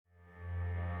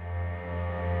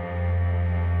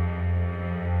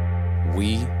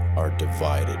We are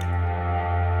divided.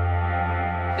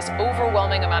 This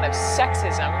overwhelming amount of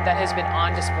sexism that has been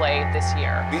on display this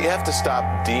year. We have to stop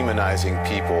demonizing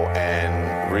people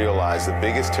and realize the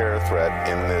biggest terror threat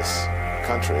in this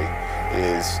country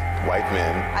is white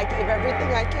men. I give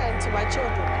everything I can to my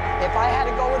children. If I had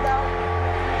to go without,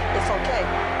 it's okay,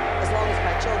 as long as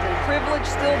my children. Privilege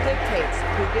still dictates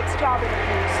who gets job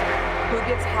interviews, who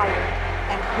gets hired,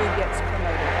 and who gets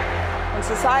promoted. When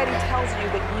society tells you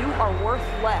that you are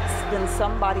worth less than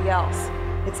somebody else,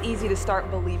 it's easy to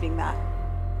start believing that.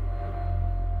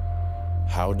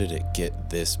 How did it get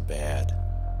this bad?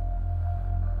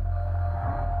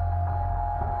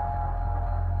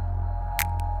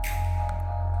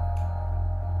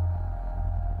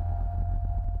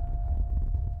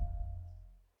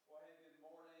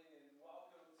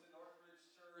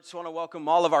 I want to welcome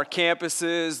all of our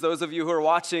campuses, those of you who are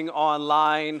watching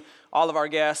online, all of our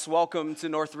guests. Welcome to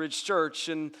Northridge Church.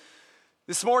 And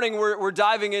this morning we're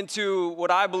diving into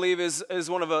what I believe is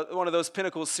one of those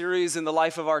pinnacle series in the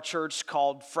life of our church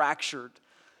called Fractured.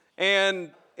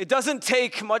 And it doesn't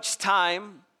take much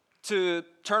time to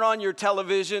turn on your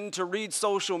television, to read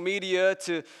social media,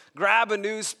 to grab a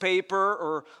newspaper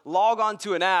or log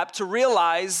onto an app to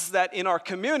realize that in our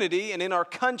community and in our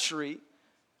country,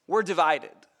 we're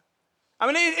divided. I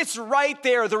mean, it's right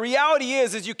there. The reality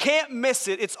is you can't miss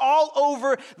it. It's all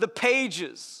over the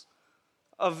pages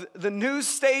of the news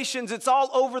stations. It's all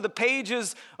over the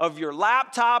pages of your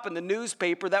laptop and the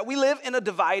newspaper that we live in a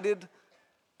divided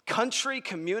country,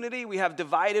 community. We have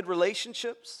divided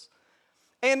relationships.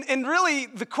 And really,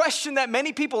 the question that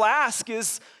many people ask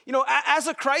is, as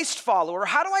a Christ follower,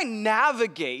 how do I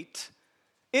navigate?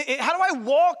 How do I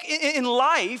walk in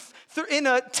life in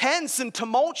a tense and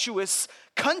tumultuous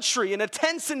country, in a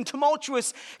tense and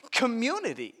tumultuous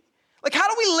community? Like, how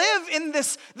do we live in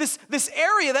this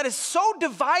area that is so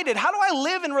divided? How do I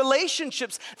live in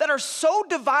relationships that are so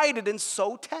divided and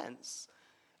so tense?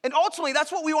 And ultimately, that's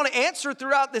what we want to answer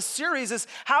throughout this series, is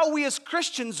how we as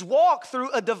Christians walk through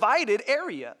a divided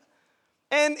area.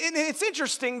 And it's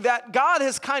interesting that God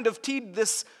has kind of teed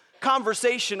this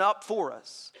conversation up for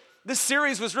us. This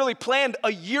series was really planned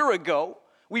a year ago.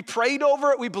 We prayed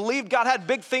over it. We believed God had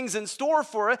big things in store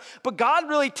for it. But God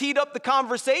really teed up the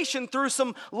conversation through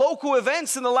some local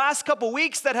events in the last couple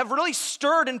weeks that have really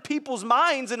stirred in people's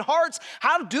minds and hearts.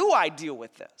 How do I deal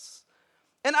with this?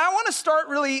 And I want to start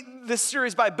really this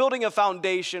series by building a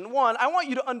foundation. One, I want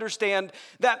you to understand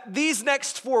that these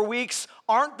next 4 weeks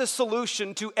aren't the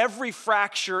solution to every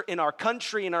fracture in our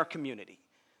country and our community.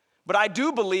 But I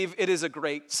do believe it is a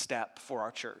great step for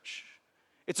our church.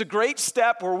 It's a great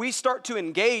step where we start to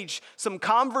engage some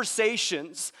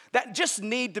conversations that just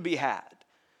need to be had.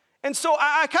 And so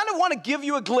I kind of want to give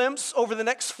you a glimpse over the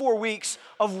next 4 weeks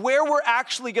of where we're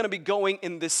actually going to be going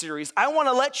in this series. I want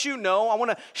to let you know, I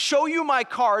want to show you my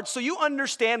cards so you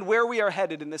understand where we are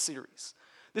headed in this series.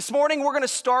 This morning we're going to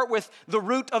start with the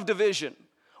root of division,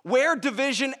 where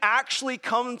division actually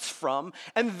comes from.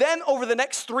 And then over the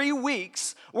next 3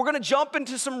 weeks, we're going to jump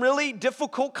into some really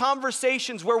difficult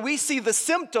conversations where we see the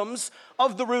symptoms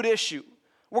of the root issue.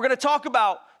 We're going to talk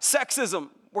about sexism.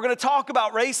 We're going to talk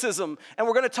about racism. And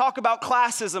we're going to talk about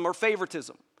classism or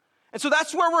favoritism. And so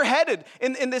that's where we're headed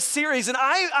in this series. And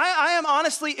I am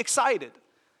honestly excited.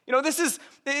 This is,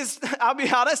 I'll be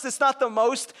honest, it's not the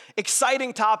most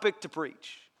exciting topic to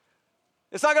preach.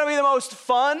 It's not going to be the most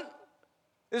fun.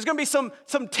 There's going to be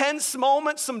some tense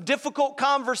moments, some difficult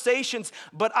conversations,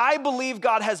 but I believe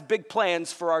God has big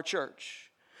plans for our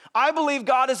church. I believe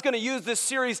God is going to use this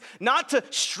series not to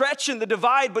stretch in the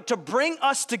divide, but to bring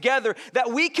us together,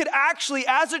 that we could actually,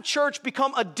 as a church,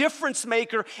 become a difference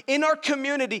maker in our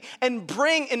community and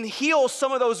bring and heal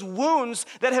some of those wounds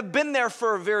that have been there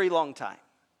for a very long time.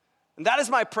 And that is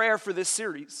my prayer for this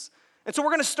series. And so we're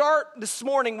going to start this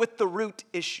morning with the root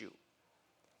issue.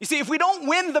 You see, if we don't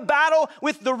win the battle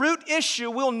with the root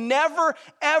issue, we'll never,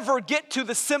 ever get to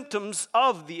the symptoms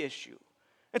of the issue.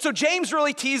 And so James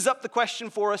really tees up the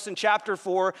question for us in chapter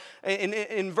 4,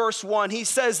 in verse 1. He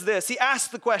says this, he asks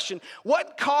the question,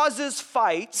 what causes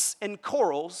fights and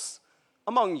quarrels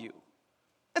among you?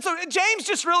 And so James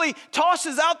just really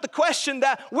tosses out the question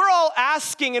that we're all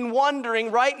asking and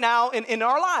wondering right now in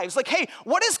our lives. Like, hey,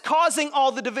 what is causing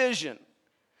all the division?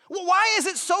 Well, why is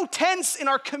it so tense in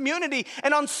our community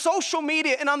and on social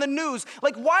media and on the news?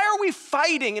 Like, why are we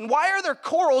fighting and why are there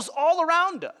quarrels all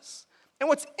around us? And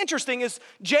what's interesting is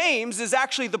James is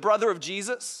actually the brother of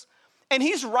Jesus, and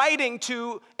he's writing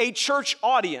to a church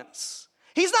audience.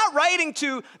 He's not writing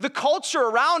to the culture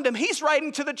around him. He's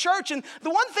writing to the church. And the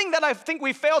one thing that I think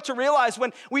we fail to realize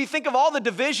when we think of all the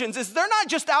divisions is they're not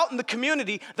just out in the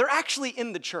community, they're actually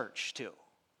in the church too.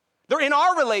 They're in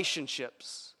our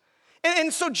relationships.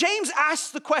 And so James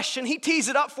asks the question, he tees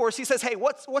it up for us. He says, hey,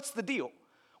 what's the deal?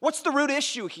 What's the root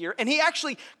issue here? And he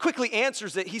actually quickly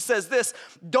answers it. He says this,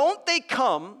 don't they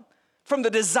come from the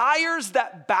desires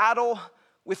that battle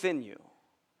within you?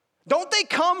 Don't they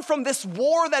come from this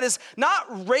war that is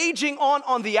not raging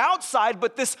on the outside,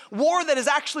 but this war that is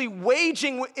actually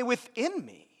waging within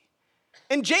me?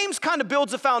 And James kind of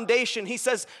builds a foundation. He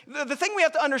says, the thing we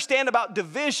have to understand about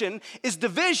division is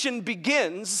division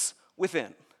begins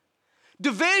within.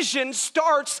 Division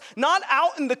starts not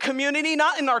out in the community,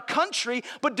 not in our country,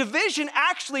 but division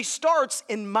actually starts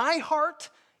in my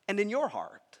heart and in your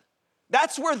heart.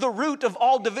 That's where the root of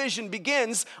all division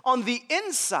begins, on the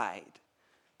inside.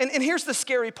 And here's the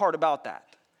scary part about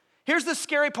that. Here's the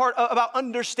scary part about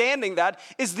understanding that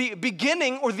is the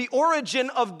beginning or the origin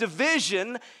of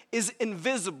division is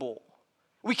invisible.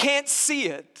 We can't see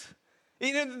it.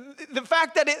 You know, the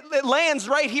fact that it lands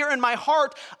right here in my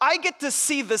heart, I get to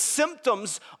see the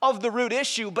symptoms of the root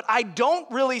issue, but I don't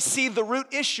really see the root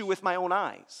issue with my own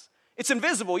eyes. It's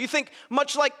invisible. You think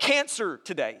much like cancer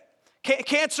today.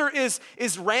 Cancer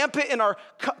is rampant in our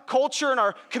culture and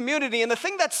our community. And the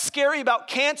thing that's scary about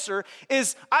cancer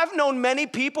is I've known many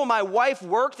people. My wife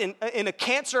worked in a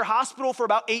cancer hospital for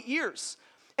about 8 years.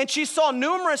 And she saw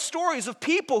numerous stories of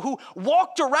people who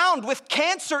walked around with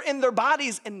cancer in their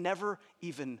bodies and never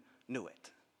even knew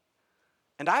it.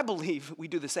 And I believe we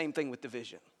do the same thing with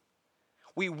division.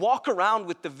 We walk around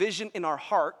with division in our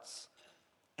hearts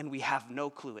and we have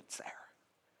no clue it's there.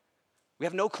 We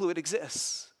have no clue it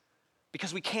exists.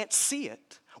 Because we can't see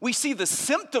it. We see the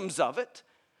symptoms of it.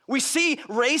 We see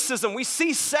racism, we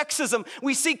see sexism,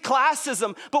 we see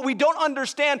classism, but we don't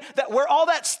understand that where all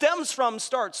that stems from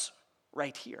starts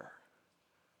right here.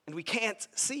 And we can't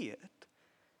see it.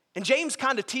 And James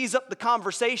kind of tees up the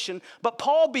conversation, but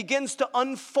Paul begins to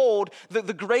unfold the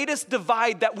greatest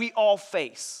divide that we all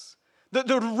face.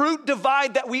 The root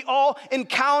divide that we all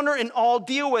encounter and all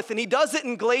deal with. And he does it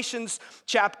in Galatians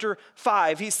chapter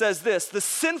 5. He says this, the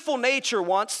sinful nature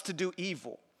wants to do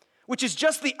evil, which is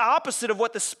just the opposite of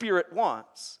what the Spirit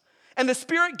wants. And the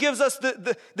Spirit gives us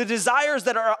the desires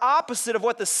that are opposite of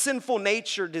what the sinful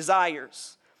nature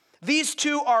desires. These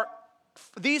two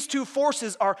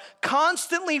forces are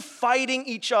constantly fighting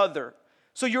each other.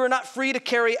 So you are not free to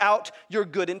carry out your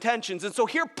good intentions. And so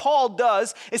here Paul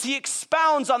does is he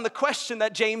expounds on the question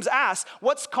that James asked.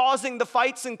 What's causing the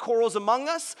fights and quarrels among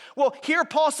us? Well, here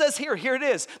Paul says here it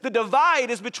is. The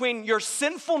divide is between your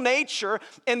sinful nature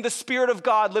and the Spirit of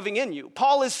God living in you.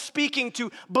 Paul is speaking to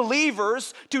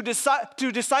believers, to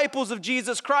disciples of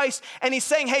Jesus Christ, and he's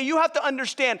saying, hey, you have to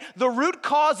understand the root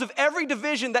cause of every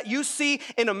division that you see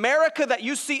in America, that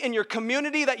you see in your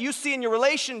community, that you see in your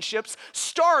relationships,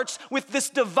 starts with this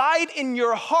divide in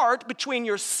your heart between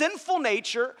your sinful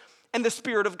nature and the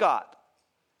Spirit of God.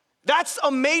 That's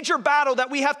a major battle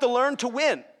that we have to learn to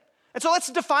win. And so let's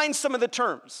define some of the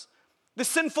terms. The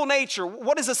sinful nature.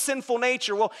 What is a sinful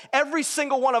nature? Well, every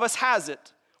single one of us has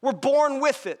it. We're born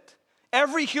with it.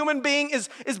 Every human being is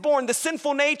born. The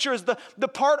sinful nature is the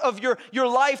part of your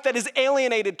life that is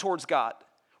alienated towards God.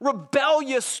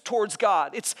 Rebellious towards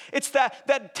God. It's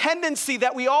that tendency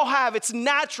that we all have. It's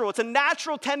natural. It's a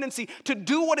natural tendency to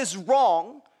do what is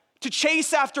wrong, to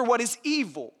chase after what is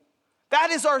evil.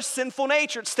 That is our sinful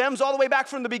nature. It stems all the way back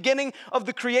from the beginning of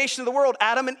the creation of the world.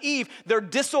 Adam and Eve, their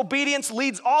disobedience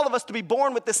leads all of us to be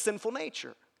born with this sinful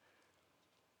nature.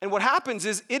 And what happens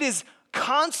is it is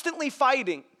constantly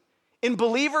fighting in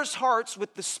believers' hearts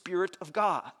with the Spirit of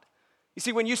God. You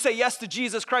see, when you say yes to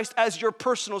Jesus Christ as your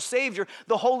personal Savior,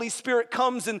 the Holy Spirit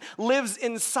comes and lives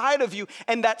inside of you,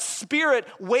 and that Spirit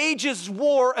wages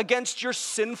war against your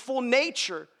sinful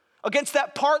nature, against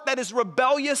that part that is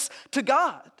rebellious to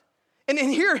God. And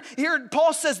here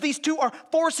Paul says these two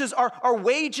forces are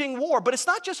waging war, but it's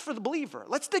not just for the believer.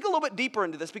 Let's dig a little bit deeper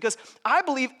into this, because I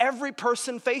believe every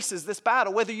person faces this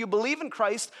battle, whether you believe in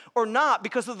Christ or not,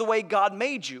 because of the way God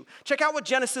made you. Check out what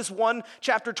Genesis 1,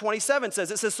 chapter 27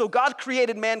 says. It says, so God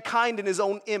created mankind in his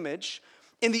own image.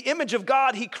 In the image of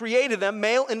God, he created them,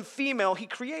 male and female, he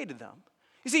created them.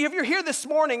 You see, if you're here this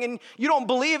morning and you don't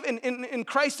believe in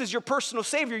Christ as your personal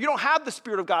Savior, you don't have the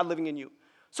Spirit of God living in you.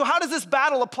 So how does this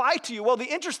battle apply to you? Well, the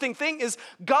interesting thing is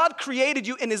God created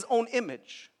you in his own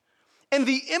image. And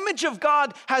the image of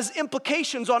God has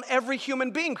implications on every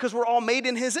human being because we're all made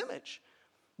in his image.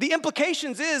 The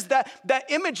implications is that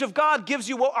image of God gives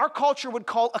you what our culture would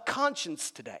call a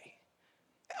conscience today.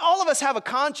 All of us have a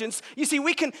conscience. You see,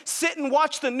 we can sit and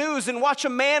watch the news and watch a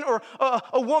man or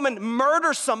a woman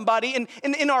murder somebody, and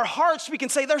in our hearts we can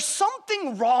say, there's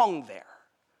something wrong there.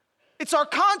 It's our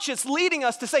conscience leading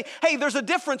us to say, hey, there's a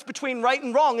difference between right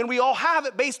and wrong, and we all have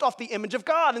it based off the image of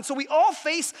God. And so we all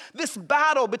face this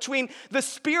battle between the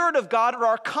Spirit of God or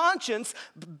our conscience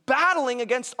battling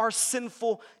against our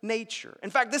sinful nature. In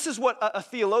fact, this is what a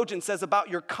theologian says about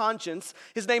your conscience.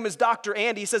 His name is Dr.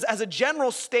 Andy. He says, as a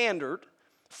general standard,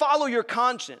 follow your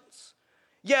conscience.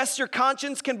 Yes, your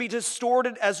conscience can be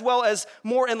distorted as well as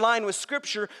more in line with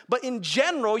Scripture, but in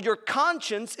general, your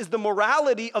conscience is the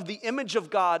morality of the image of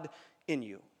God in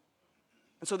you.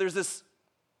 And so there's this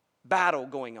battle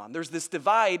going on. There's this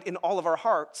divide in all of our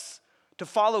hearts to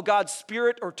follow God's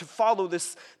Spirit or to follow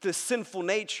this sinful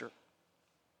nature.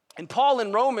 And Paul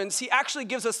in Romans, he actually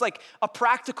gives us like a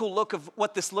practical look of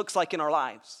what this looks like in our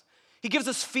lives. He gives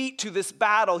us feet to this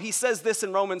battle. He says this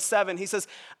in Romans 7. He says,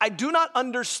 I do not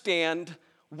understand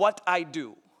what I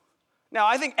do. Now,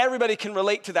 I think everybody can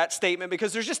relate to that statement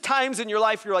because there's just times in your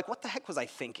life you're like, what the heck was I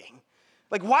thinking?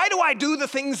 Like, why do I do the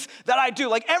things that I do?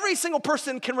 Like, every single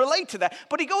person can relate to that.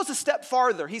 But he goes a step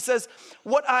farther. He says,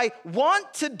 what I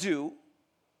want to do,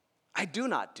 I do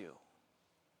not do.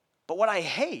 But what I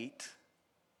hate,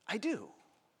 I do.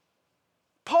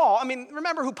 Paul, I mean,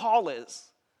 remember who Paul is.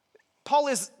 Paul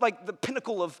is like the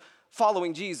pinnacle of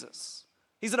following Jesus.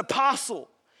 He's an apostle.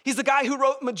 He's the guy who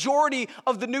wrote majority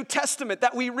of the New Testament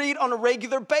that we read on a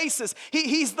regular basis.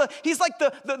 He's like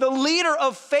the leader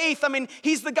of faith. I mean,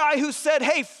 he's the guy who said,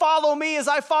 hey, follow me as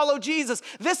I follow Jesus.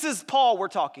 This is Paul we're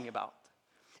talking about.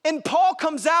 And Paul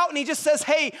comes out and he just says,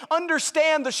 hey,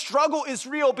 understand the struggle is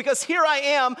real because here I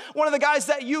am, one of the guys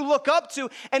that you look up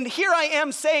to, and here I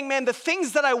am saying, man, the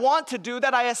things that I want to do,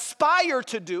 that I aspire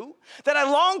to do, that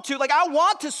I long to, like I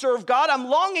want to serve God, I'm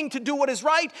longing to do what is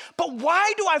right, but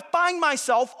why do I find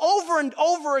myself over and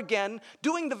over again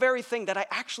doing the very thing that I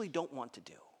actually don't want to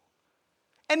do?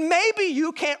 And maybe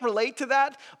you can't relate to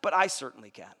that, but I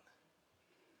certainly can.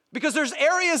 Because there's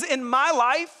areas in my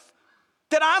life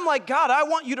that I'm like, God, I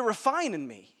want you to refine in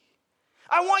me.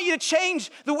 I want you to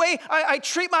change the way I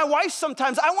treat my wife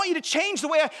sometimes. I want you to change the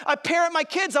way I parent my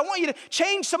kids. I want you to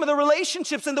change some of the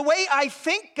relationships and the way I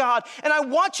think, God. And I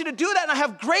want you to do that, and I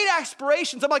have great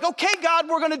aspirations. I'm like, okay, God,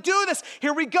 we're going to do this.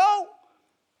 Here we go.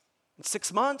 And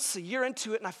 6 months, a year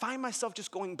into it, and I find myself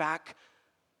just going back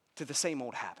to the same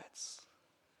old habits.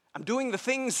 I'm doing the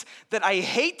things that I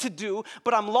hate to do,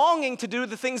 but I'm longing to do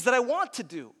the things that I want to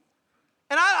do.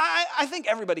 And I think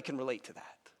everybody can relate to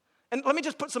that. And let me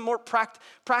just put some more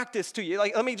practice to you.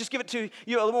 Like, let me just give it to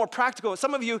you a little more practical.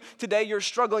 Some of you today, you're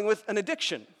struggling with an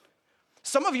addiction.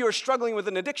 Some of you are struggling with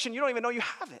an addiction. You don't even know you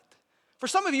have it. For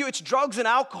some of you, it's drugs and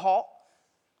alcohol.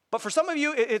 But for some of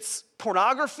you, it's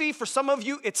pornography. For some of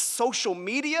you, it's social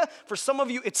media. For some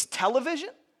of you, it's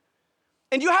television.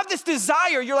 And you have this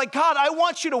desire, you're like, God, I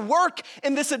want you to work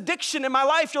in this addiction in my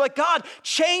life. You're like, God,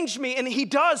 change me. And he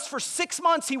does. For 6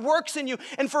 months, he works in you.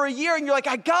 And for a year, and you're like,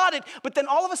 I got it. But then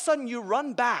all of a sudden, you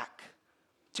run back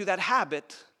to that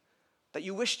habit that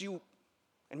you wished you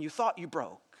and you thought you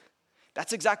broke.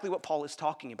 That's exactly what Paul is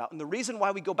talking about. And the reason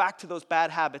why we go back to those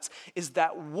bad habits is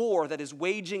that war that is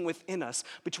waging within us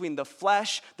between the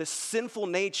flesh, the sinful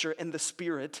nature, and the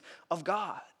Spirit of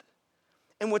God.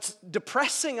 And what's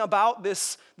depressing about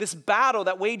this battle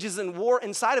that wages in war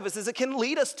inside of us is it can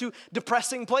lead us to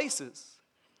depressing places.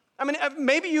 I mean,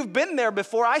 maybe you've been there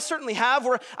before. I certainly have,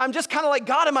 where I'm just kind of like,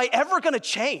 God, am I ever going to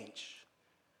change?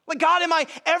 Like, God, am I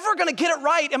ever going to get it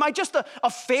right? Am I just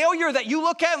a failure that you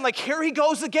look at and like, here he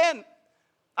goes again?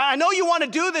 I know you want to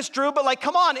do this, Drew, but like,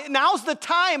 come on, now's the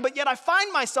time. But yet I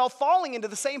find myself falling into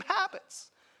the same habits.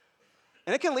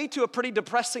 And it can lead to a pretty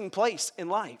depressing place in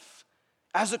life.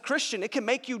 As a Christian, it can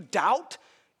make you doubt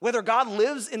whether God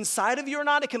lives inside of you or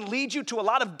not. It can lead you to a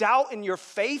lot of doubt in your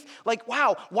faith. Like,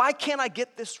 wow, why can't I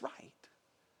get this right?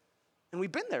 And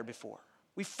we've been there before.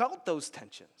 We felt those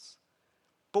tensions.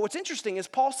 But what's interesting is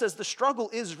Paul says the struggle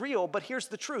is real, but here's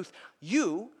the truth.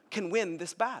 You can win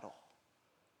this battle.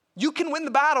 You can win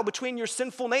the battle between your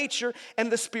sinful nature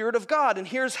and the Spirit of God. And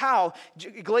here's how.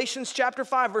 Galatians chapter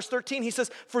 5, verse 13, he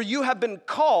says, for you have been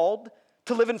called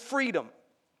to live in freedom.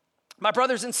 My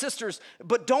brothers and sisters,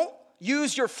 but don't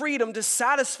use your freedom to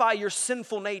satisfy your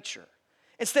sinful nature.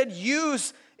 Instead,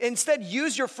 use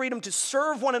your freedom to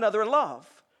serve one another in love.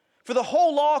 For the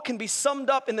whole law can be summed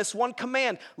up in this one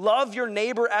command, love your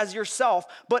neighbor as yourself.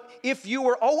 But if you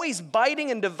are always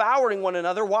biting and devouring one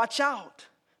another, watch out.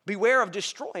 Beware of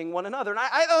destroying one another. And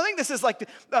I think this is like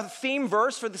a theme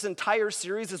verse for this entire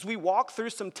series as we walk through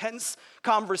some tense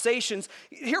conversations.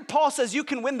 Here Paul says you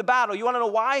can win the battle. You want to know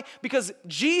why? Because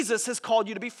Jesus has called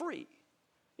you to be free.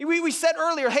 We said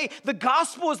earlier, hey, the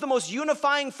gospel is the most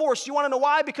unifying force. You want to know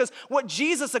why? Because what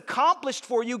Jesus accomplished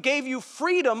for you gave you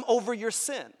freedom over your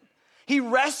sin. He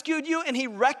rescued you and he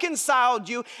reconciled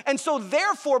you. And so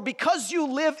therefore, because you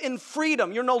live in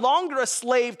freedom, you're no longer a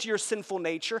slave to your sinful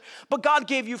nature, but God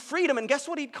gave you freedom. And guess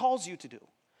what he calls you to do?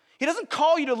 He doesn't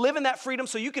call you to live in that freedom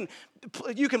so you can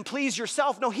please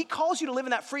yourself. No, he calls you to live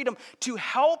in that freedom to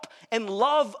help and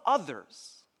love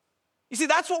others. You see,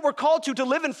 that's what we're called to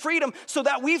live in freedom so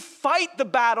that we fight the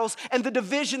battles and the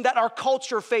division that our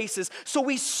culture faces. So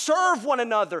we serve one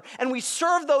another and we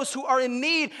serve those who are in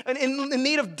need and in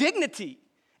need of dignity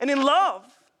and in love.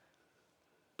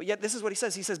 But yet this is what he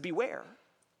says. He says, beware.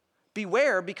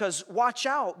 Beware, because watch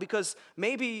out, because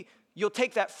maybe you'll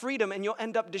take that freedom and you'll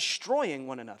end up destroying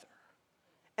one another.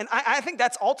 And I think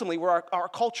that's ultimately where our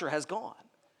culture has gone.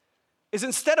 Is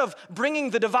instead of bringing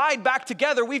the divide back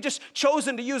together, we've just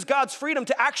chosen to use God's freedom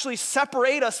to actually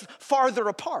separate us farther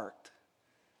apart.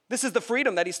 This is the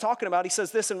freedom that he's talking about. He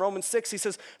says this in Romans 6. He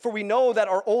says, for we know that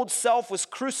our old self was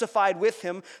crucified with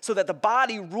him so that the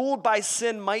body ruled by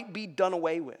sin might be done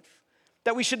away with.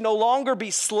 That we should no longer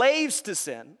be slaves to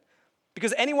sin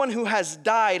because anyone who has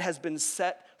died has been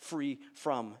set free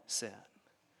from sin.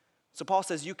 So Paul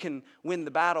says you can win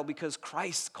the battle because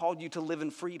Christ called you to live in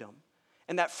freedom.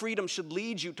 And that freedom should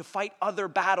lead you to fight other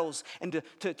battles and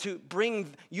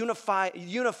to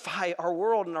unify our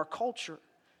world and our culture.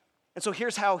 And so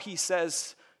here's how he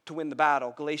says to win the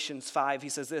battle. Galatians 5, he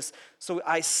says this, so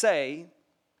I say,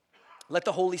 let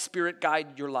the Holy Spirit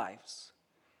guide your lives.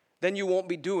 Then you won't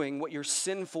be doing what your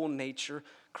sinful nature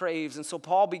craves. And so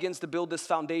Paul begins to build this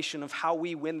foundation of how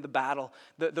we win the battle,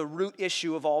 the root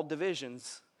issue of all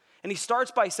divisions. And he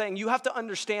starts by saying you have to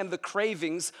understand the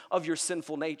cravings of your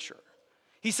sinful nature.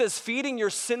 He says feeding your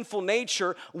sinful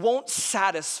nature won't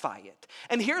satisfy it.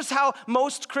 And here's how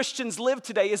most Christians live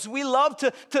today is we love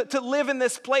to live in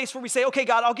this place where we say, okay,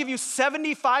 God, I'll give you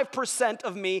 75%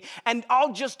 of me and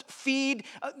I'll just feed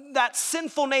that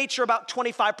sinful nature about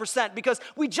 25% because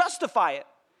we justify it.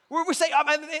 We say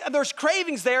there's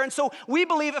cravings there, and so we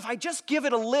believe if I just give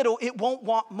it a little, it won't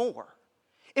want more.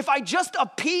 If I just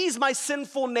appease my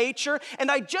sinful nature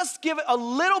and I just give it a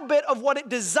little bit of what it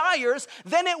desires,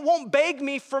 then it won't beg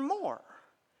me for more.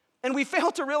 And we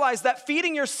fail to realize that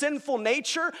feeding your sinful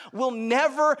nature will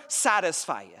never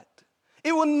satisfy it.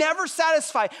 It will never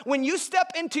satisfy. When you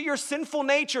step into your sinful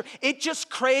nature, it just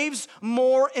craves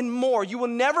more and more. You will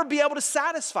never be able to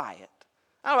satisfy it.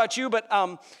 I don't know about you, but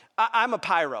I'm a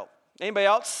pyro. Anybody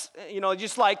else,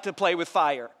 just like to play with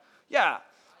fire? Yeah.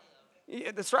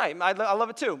 That's right. I love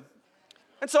it too.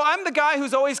 And so I'm the guy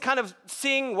who's always kind of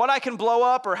seeing what I can blow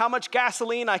up or how much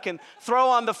gasoline I can throw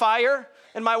on the fire.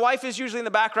 And my wife is usually in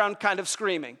the background kind of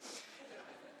screaming.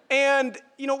 And,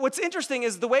 what's interesting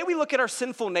is the way we look at our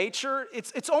sinful nature,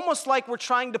 it's almost like we're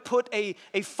trying to put a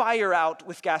fire out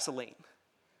with gasoline.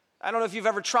 I don't know if you've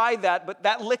ever tried that, but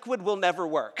that liquid will never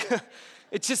work.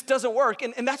 It just doesn't work.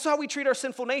 And that's how we treat our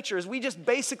sinful nature is we just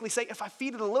basically say, if I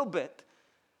feed it a little bit,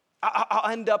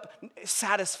 I'll end up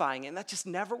satisfying it, and that just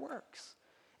never works.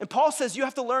 And Paul says you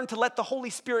have to learn to let the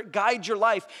Holy Spirit guide your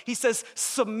life. He says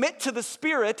submit to the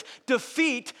Spirit,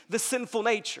 defeat the sinful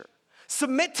nature.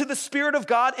 Submit to the Spirit of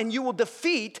God, and you will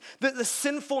defeat the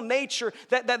sinful nature,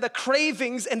 that the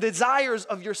cravings and desires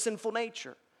of your sinful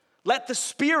nature. Let the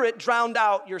Spirit drown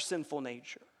out your sinful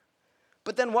nature.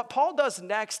 But then what Paul does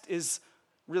next is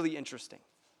really interesting.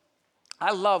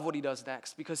 I love what he does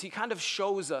next because he kind of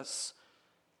shows us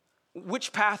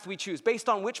which path we choose. Based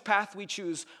on which path we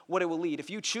choose, what it will lead. If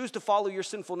you choose to follow your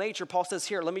sinful nature, Paul says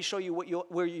here, let me show you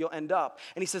where you'll end up.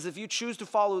 And he says, if you choose to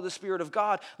follow the Spirit of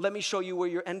God, let me show you where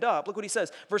you'll end up. Look what he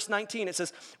says. Verse 19, it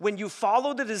says, when you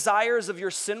follow the desires of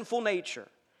your sinful nature,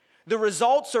 the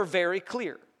results are very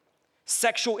clear.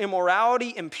 Sexual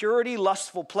immorality, impurity,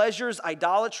 lustful pleasures,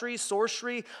 idolatry,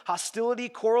 sorcery, hostility,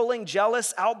 quarreling,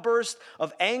 jealous, outburst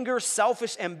of anger,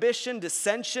 selfish ambition,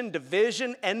 dissension,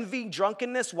 division, envy,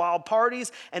 drunkenness, wild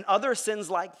parties, and other sins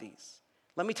like these.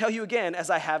 Let me tell you again, as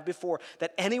I have before,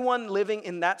 that anyone living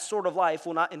in that sort of life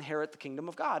will not inherit the kingdom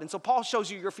of God. And so Paul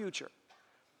shows you your future.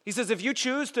 He says, if you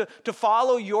choose to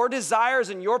follow your desires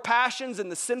and your passions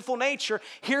and the sinful nature,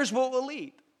 here's what will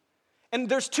lead. And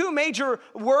there's two major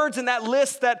words in that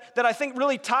list that I think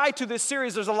really tie to this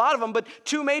series. There's a lot of them, but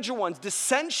two major ones,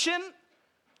 dissension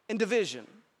and division.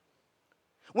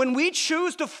 When we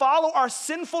choose to follow our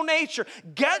sinful nature,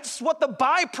 guess what the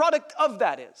byproduct of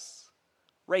that is?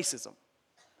 Racism,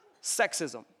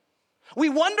 sexism, We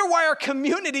wonder why our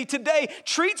community today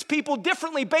treats people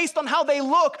differently based on how they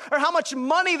look or how much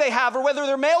money they have or whether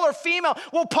they're male or female.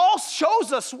 Well, Paul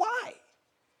shows us why.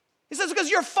 He says, because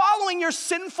you're following your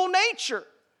sinful nature.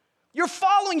 You're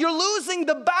losing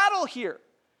the battle here.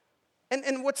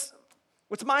 And what's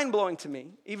mind-blowing to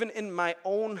me, even in my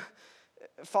own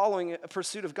following a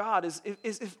pursuit of God, is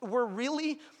if we're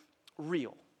really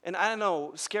real. And I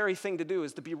know, scary thing to do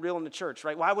is to be real in the church,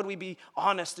 right? Why would we be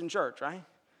honest in church, right?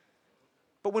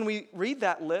 But when we read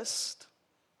that list,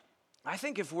 I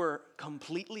think if we're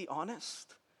completely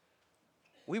honest,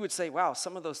 we would say, wow,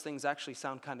 some of those things actually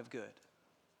sound kind of good.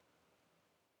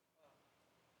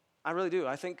 I really do.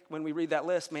 I think when we read that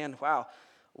list, man, wow,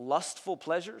 lustful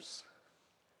pleasures,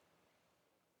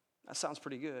 that sounds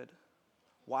pretty good.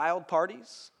 Wild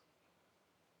parties.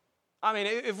 I mean,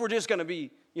 if we're just going to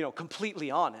be,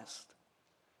 completely honest,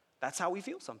 that's how we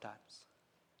feel sometimes.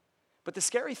 But the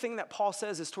scary thing that Paul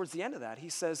says is towards the end of that, he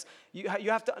says, you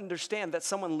have to understand that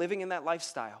someone living in that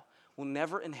lifestyle will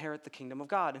never inherit the kingdom of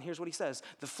God. And here's what he says: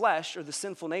 the flesh, or the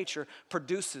sinful nature,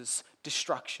 produces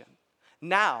destruction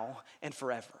now and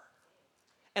forever.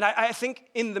 And I think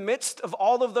in the midst of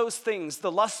all of those things,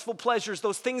 the lustful pleasures,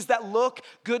 those things that look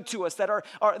good to us, that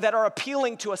are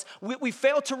appealing to us, we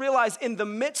fail to realize in the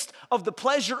midst of the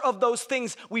pleasure of those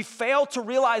things, we fail to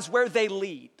realize where they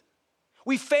lead.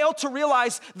 We fail to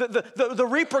realize the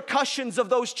repercussions of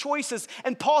those choices.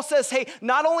 And Paul says, hey,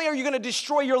 not only are you going to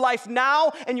destroy your life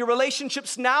now and your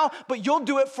relationships now, but you'll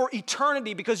do it for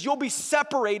eternity because you'll be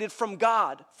separated from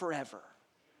God forever.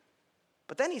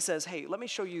 But then he says, hey, let me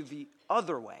show you the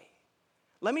other way.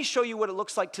 Let me show you what it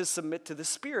looks like to submit to the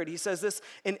Spirit. He says this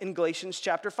in Galatians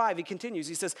chapter 5. He continues.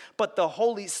 He says, but the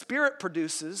Holy Spirit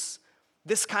produces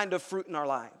this kind of fruit in our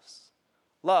lives: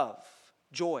 love,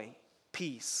 joy,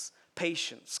 peace,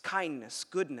 patience, kindness,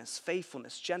 goodness,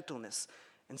 faithfulness, gentleness,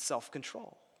 and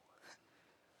self-control.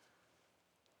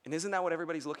 And isn't that what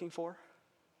everybody's looking for?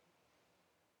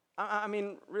 I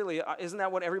mean, really, isn't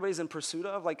that what everybody's in pursuit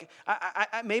of? Like,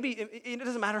 maybe it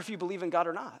doesn't matter if you believe in God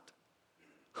or not.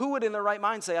 Who would in their right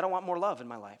mind say, I don't want more love in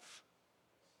my life?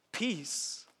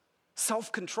 Peace,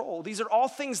 self-control. These are all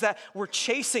things that we're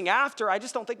chasing after. I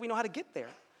just don't think we know how to get there.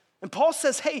 And Paul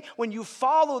says, hey, when you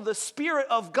follow the Spirit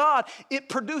of God, it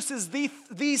produces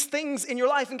these things in your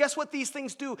life. And guess what these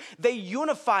things do? They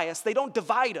unify us. They don't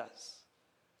divide us.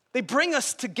 They bring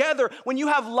us together. When you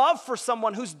have love for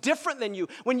someone who's different than you,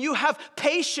 when you have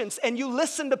patience and you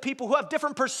listen to people who have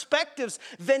different perspectives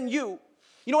than you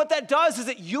know what that does is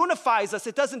it unifies us.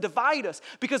 It doesn't divide us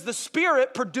because the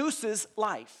Spirit produces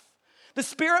life. The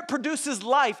Spirit produces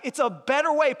life. It's a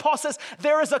better way. Paul says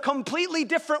there is a completely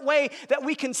different way that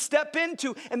we can step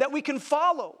into and that we can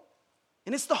follow.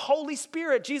 And it's the Holy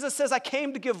Spirit. Jesus says, I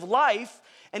came to give life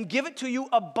and give it to you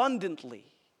abundantly.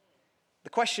 The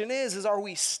question is are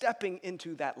we stepping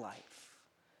into that life?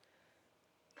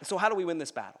 And so how do we win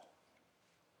this battle?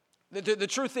 The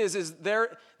truth is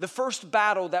the first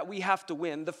battle that we have to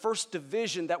win, the first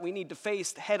division that we need to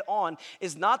face head on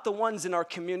is not the ones in our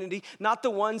community, not the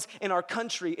ones in our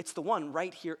country. It's the one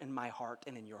right here in my heart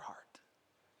and in your heart.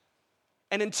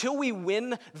 And until we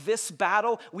win this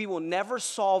battle, we will never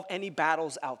solve any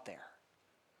battles out there.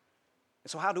 And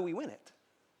so how do we win it?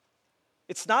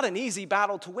 It's not an easy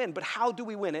battle to win, but how do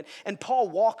we win it? And Paul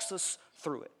walks us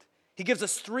through it. He gives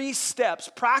us 3 steps,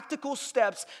 practical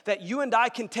steps that you and I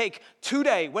can take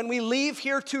today, when we leave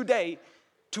here today,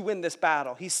 to win this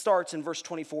battle. He starts in verse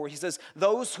 24. He says,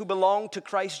 those who belong to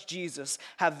Christ Jesus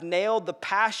have nailed the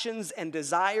passions and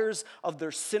desires of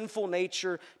their sinful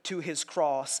nature to his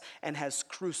cross and has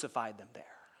crucified them there.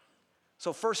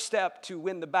 So first step to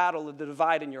win the battle of the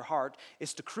divide in your heart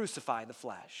is to crucify the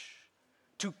flesh.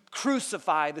 To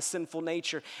crucify the sinful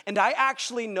nature. And I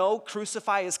actually know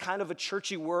crucify is kind of a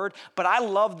churchy word, but I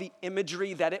love the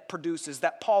imagery that it produces,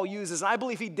 that Paul uses, and I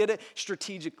believe he did it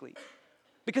strategically.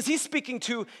 Because he's speaking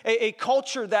to a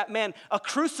culture that, man, a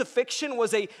crucifixion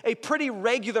was a pretty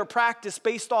regular practice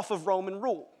based off of Roman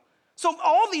rule. So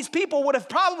all these people would have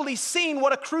probably seen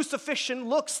what a crucifixion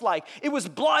looks like. It was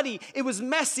bloody, it was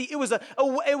messy, it was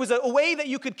a way that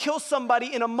you could kill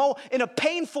somebody in a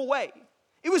painful way.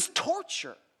 It was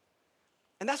torture.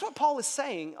 And that's what Paul is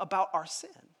saying about our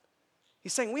sin.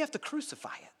 He's saying we have to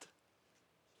crucify it.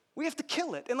 We have to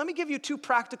kill it. And let me give you 2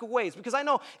 practical ways, because I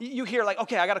know you hear like,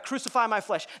 okay, I got to crucify my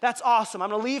flesh. That's awesome. I'm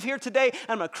going to leave here today and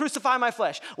I'm going to crucify my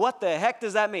flesh. What the heck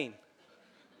does that mean?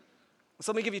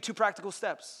 So let me give you 2 practical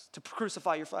steps to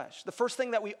crucify your flesh. The first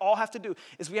thing that we all have to do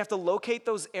is we have to locate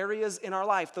those areas in our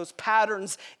life, those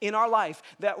patterns in our life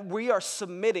that we are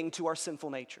submitting to our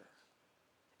sinful nature.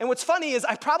 And what's funny is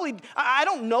I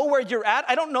don't know where you're at.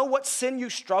 I don't know what sin you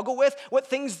struggle with, what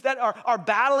things that are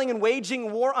battling and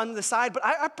waging war on the side, but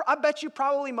I bet you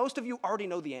probably most of you already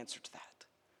know the answer to that.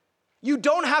 You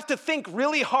don't have to think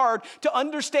really hard to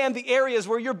understand the areas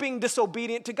where you're being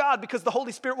disobedient to God, because the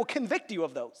Holy Spirit will convict you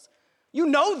of those. You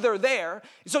know they're there,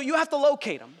 so you have to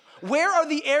locate them. Where are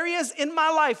the areas in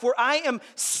my life where I am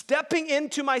stepping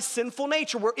into my sinful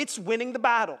nature, where it's winning the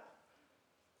battle?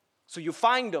 So you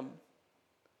find them,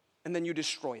 and then you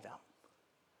destroy them.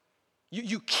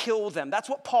 You kill them. That's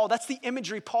the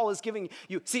imagery Paul is giving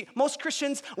you. See, most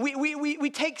Christians, we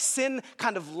take sin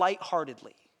kind of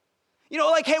lightheartedly. You know,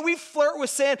 like, hey, we flirt with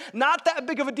sin, not that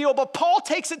big of a deal, but Paul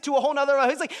takes it to a whole nother level.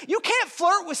 He's like, you can't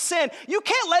flirt with sin. You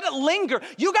can't let it linger.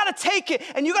 You got to take it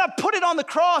and you got to put it on the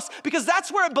cross, because that's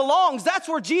where it belongs. That's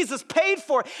where Jesus paid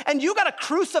for it. And you got to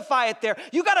crucify it there.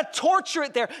 You got to torture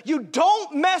it there. You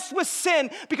don't mess with sin,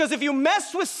 because if you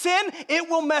mess with sin, it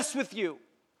will mess with you.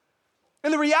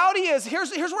 And the reality is,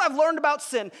 here's what I've learned about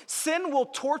sin. Sin will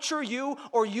torture you,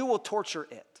 or you will torture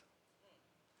it.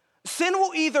 Sin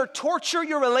will either torture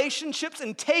your relationships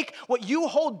and take what you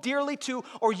hold dearly to,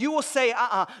 or you will say,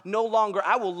 no longer.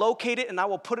 I will locate it and I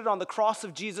will put it on the cross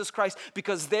of Jesus Christ,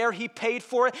 because there he paid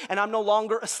for it and I'm no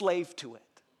longer a slave to it.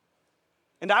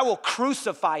 And I will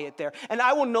crucify it there. And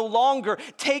I will no longer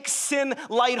take sin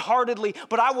lightheartedly,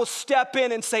 but I will step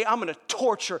in and say, I'm going to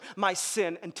torture my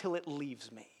sin until it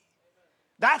leaves me.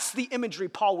 That's the imagery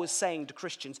Paul was saying to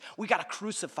Christians. We got to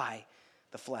crucify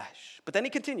the flesh. But then he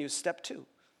continues, step 2.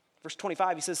 Verse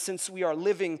 25, he says, since we are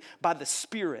living by the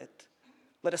Spirit,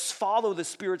 let us follow the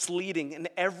Spirit's leading in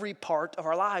every part of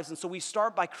our lives. And so we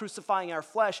start by crucifying our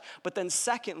flesh, but then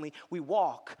secondly, we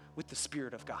walk with the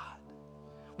Spirit of God.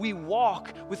 We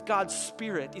walk with God's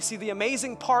Spirit. You see, the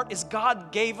amazing part is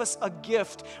God gave us a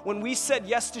gift. When we said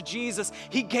yes to Jesus,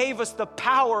 he gave us the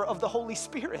power of the Holy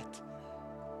Spirit.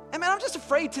 And man, I'm just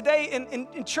afraid today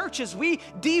in churches, we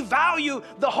devalue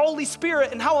the Holy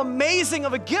Spirit and how amazing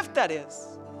of a gift that is.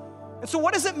 And so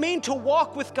what does it mean to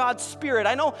walk with God's Spirit?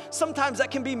 I know sometimes that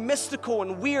can be mystical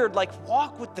and weird, like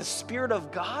walk with the Spirit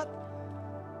of God.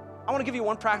 I want to give you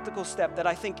one practical step that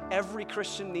I think every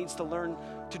Christian needs to learn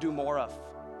to do more of.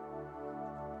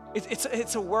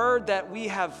 It's a word that we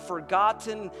have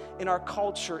forgotten in our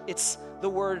culture. It's the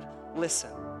word listen.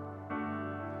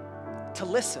 To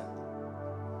listen.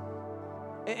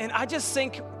 And I just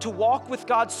think to walk with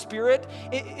God's Spirit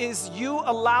is you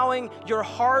allowing your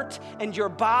heart and your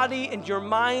body and your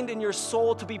mind and your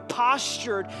soul to be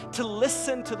postured to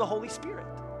listen to the Holy Spirit,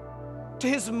 to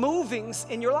his movings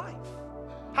in your life.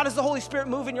 How does the Holy Spirit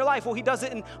move in your life? Well, he does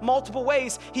it in multiple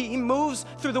ways. He moves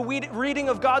through the reading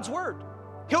of God's word.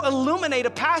 He'll illuminate a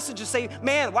passage and say,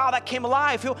 man, wow, that came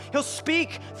alive. He'll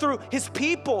speak through his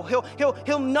people.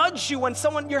 He'll nudge you when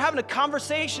you're having a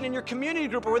conversation in your community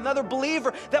group or with another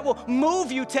believer that will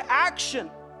move you to action.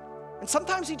 And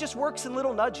sometimes he just works in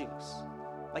little nudgings.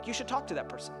 Like you should talk to that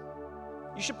person.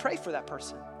 You should pray for that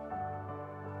person.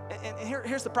 And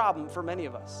here's the problem for many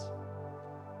of us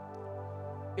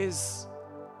is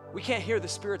we can't hear the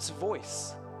Spirit's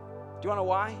voice. Do you want to know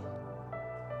why?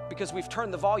 Because we've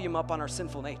turned the volume up on our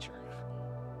sinful nature.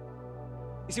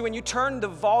 You see, when you turn the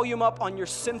volume up on your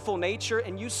sinful nature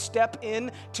and you step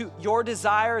in to your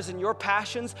desires and your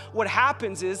passions, what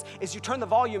happens is you turn the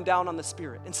volume down on the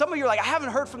Spirit. And some of you are like, I haven't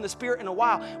heard from the Spirit in a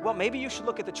while. Well, maybe you should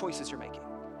look at the choices you're making.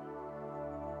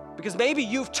 Because maybe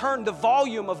you've turned the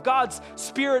volume of God's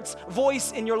Spirit's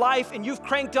voice in your life and you've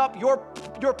cranked up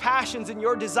your passions and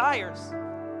your desires.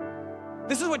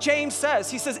 This is what James says.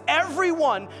 He says,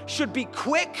 everyone should be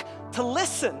quick to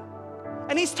listen.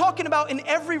 And he's talking about in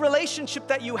every relationship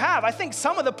that you have. I think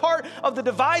some of the part of the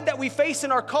divide that we face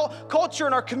in our culture,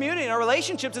 in our community, in our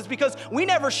relationships is because we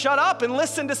never shut up and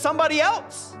listen to somebody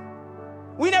else.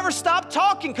 We never stop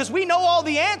talking because we know all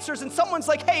the answers and someone's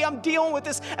like, hey, I'm dealing with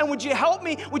this and would you help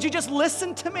me? Would you just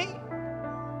listen to me?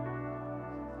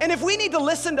 And if we need to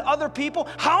listen to other people,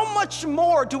 how much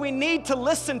more do we need to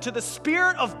listen to the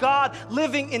Spirit of God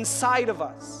living inside of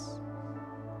us?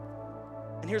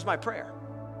 And here's my prayer.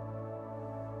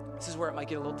 This is where it might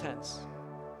get a little tense.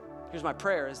 Here's my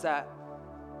prayer is that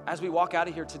as we walk out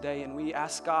of here today and we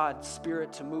ask God's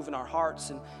Spirit to move in our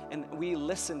hearts and we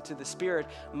listen to the Spirit,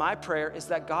 my prayer is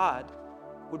that God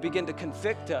would begin to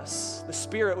convict us. The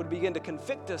Spirit would begin to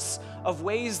convict us of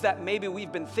ways that maybe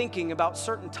we've been thinking about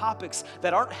certain topics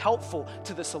that aren't helpful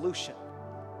to the solution.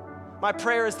 My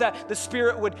prayer is that the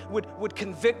Spirit would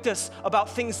convict us about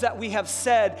things that we have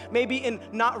said, maybe in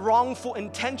not wrongful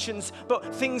intentions,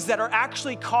 but things that are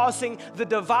actually causing the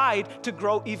divide to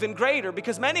grow even greater.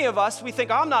 Because many of us, we think,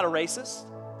 I'm not a racist.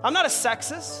 I'm not a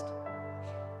sexist.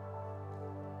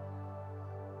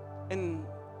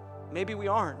 maybe we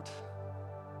aren't.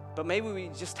 But maybe we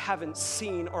just haven't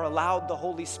seen or allowed the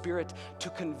Holy Spirit to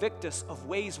convict us of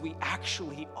ways we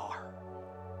actually are.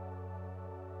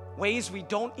 Ways we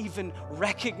don't even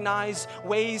recognize,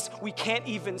 ways we can't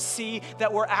even see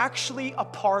that we're actually a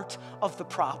part of the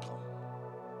problem.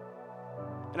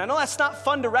 And I know that's not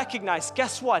fun to recognize.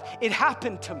 Guess what? It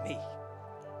happened to me.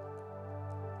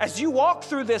 As you walk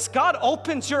through this, God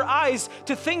opens your eyes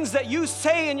to things that you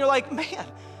say and you're like, man,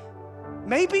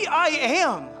 maybe I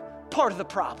am part of the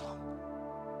problem.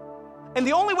 And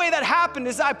the only way that happened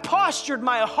is I postured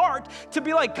my heart to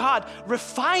be like, God,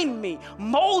 refine me,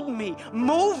 mold me,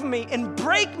 move me, and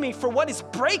break me for what is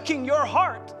breaking your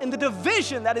heart and the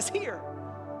division that is here.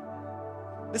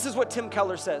 This is what Tim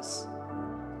Keller says.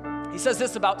 He says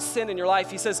this about sin in your life.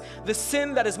 He says, the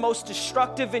sin that is most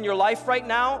destructive in your life right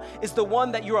now is the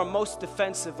one that you are most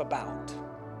defensive about.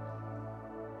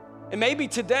 And maybe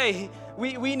today,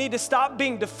 we need to stop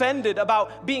being defended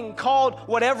about being called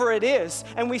whatever it is,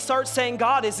 and we start saying,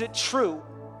 God, is it true?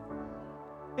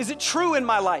 Is it true in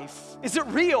my life? Is it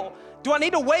real? Do I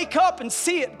need to wake up and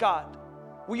see it, God?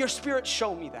 Will your Spirit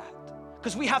show me that?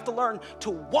 Because we have to learn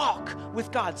to walk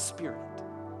with God's Spirit.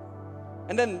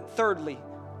 And then thirdly,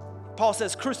 Paul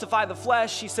says, crucify the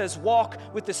flesh. He says, walk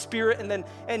with the Spirit. And then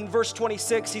in verse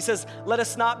 26, he says, let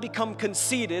us not become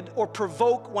conceited or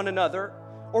provoke one another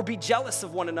or be jealous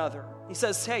of one another. He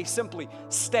says, hey, simply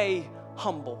stay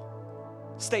humble.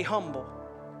 Stay humble.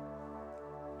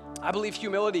 I believe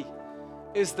humility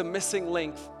is the missing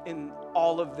link in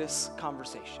all of this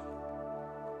conversation.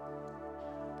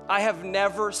 I have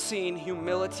never seen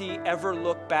humility ever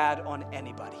look bad on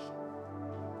anybody.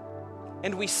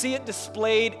 And we see it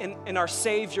displayed in our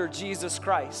Savior, Jesus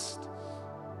Christ.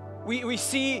 We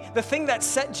see the thing that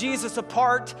set Jesus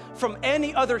apart from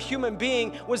any other human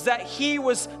being was that he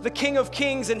was the King of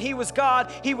Kings and he was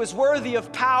God. He was worthy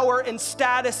of power and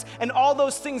status and all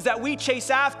those things that we chase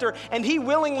after, and he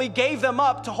willingly gave them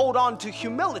up to hold on to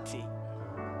humility.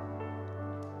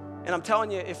 And I'm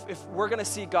telling you, if we're gonna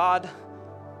see God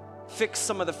fix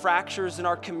some of the fractures in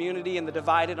our community and the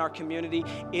divide in our community,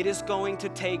 it is going to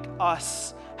take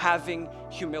us having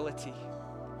humility.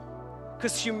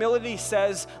 Because humility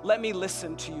says, let me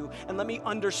listen to you and let me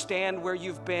understand where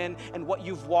you've been and what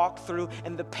you've walked through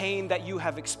and the pain that you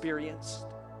have experienced.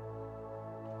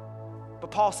 But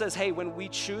Paul says, hey, when we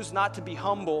choose not to be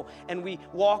humble and we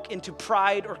walk into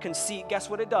pride or conceit, guess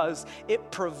what it does?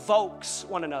 It provokes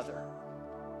one another.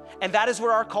 And that is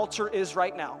where our culture is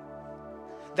right now.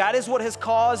 That is what has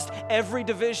caused every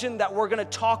division that we're gonna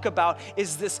talk about,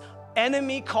 is this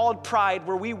enemy called pride,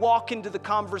 where we walk into the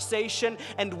conversation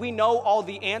and we know all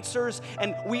the answers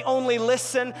and we only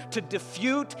listen to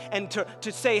defute and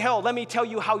to say, hell, let me tell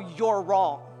you how you're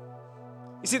wrong.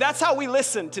 You see, that's how we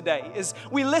listen today, is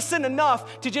we listen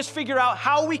enough to just figure out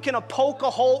how we can poke a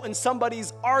hole in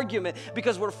somebody's argument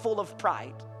because we're full of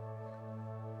pride.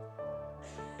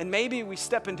 And maybe we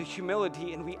step into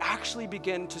humility and we actually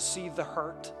begin to see the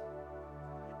hurt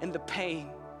and the pain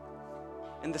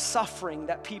and the suffering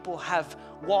that people have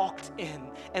walked in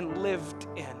and lived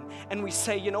in. And we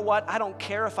say, you know what? I don't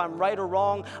care if I'm right or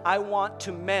wrong. I want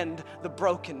to mend the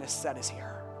brokenness that is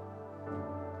here.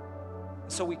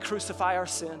 So we crucify our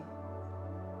sin.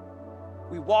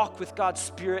 We walk with God's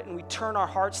Spirit and we turn our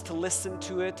hearts to listen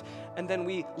to it, and then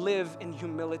we live in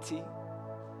humility.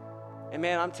 And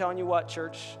man, I'm telling you what,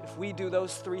 church, if we do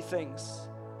those three things,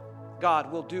 God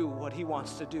will do what he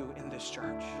wants to do in this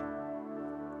church.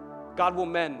 God will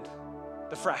mend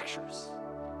the fractures.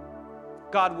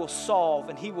 God will solve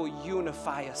and he will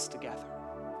unify us together.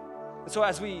 And so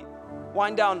as we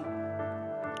wind down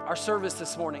our service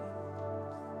this morning,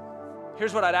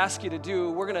 here's what I'd ask you to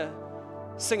do. We're gonna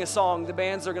sing a song. The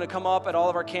bands are gonna come up at all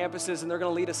of our campuses and they're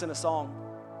gonna lead us in a song.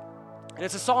 And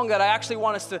it's a song that I actually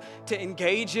want us to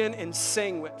engage in and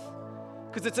sing with.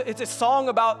 Because it's a song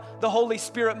about the Holy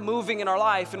Spirit moving in our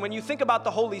life. And when you think about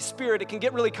the Holy Spirit, it can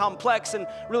get really complex and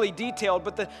really detailed.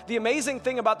 But the amazing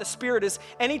thing about the Spirit is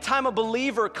anytime a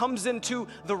believer comes into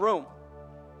the room,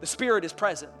 the Spirit is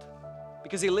present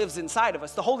because he lives inside of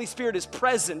us. The Holy Spirit is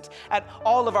present at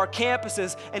all of our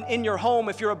campuses and in your home.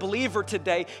 If you're a believer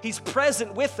today, he's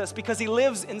present with us because he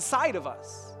lives inside of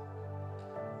us.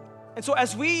 And so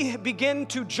as we begin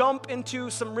to jump into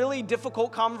some really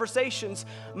difficult conversations,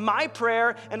 my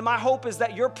prayer and my hope is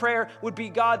that your prayer would be,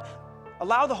 God,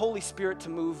 allow the Holy Spirit to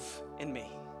move in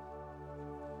me.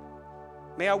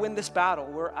 May I win this battle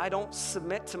where I don't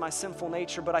submit to my sinful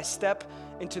nature, but I step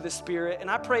into the Spirit. And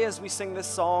I pray as we sing this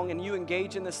song and you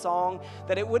engage in this song,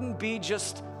 that it wouldn't be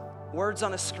just words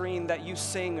on a screen that you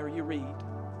sing or you read,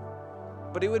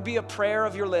 but it would be a prayer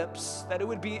of your lips, that it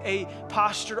would be a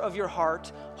posture of your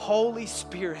heart. Holy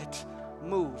Spirit,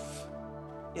 move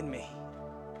in me.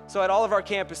 So at all of our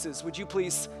campuses, would you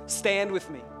please stand with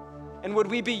me? And would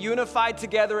we be unified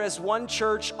together as one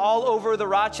church all over the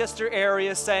Rochester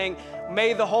area, saying,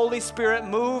 may the Holy Spirit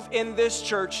move in this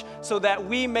church so that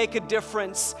we make a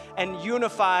difference and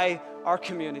unify our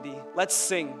community. Let's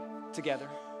sing together.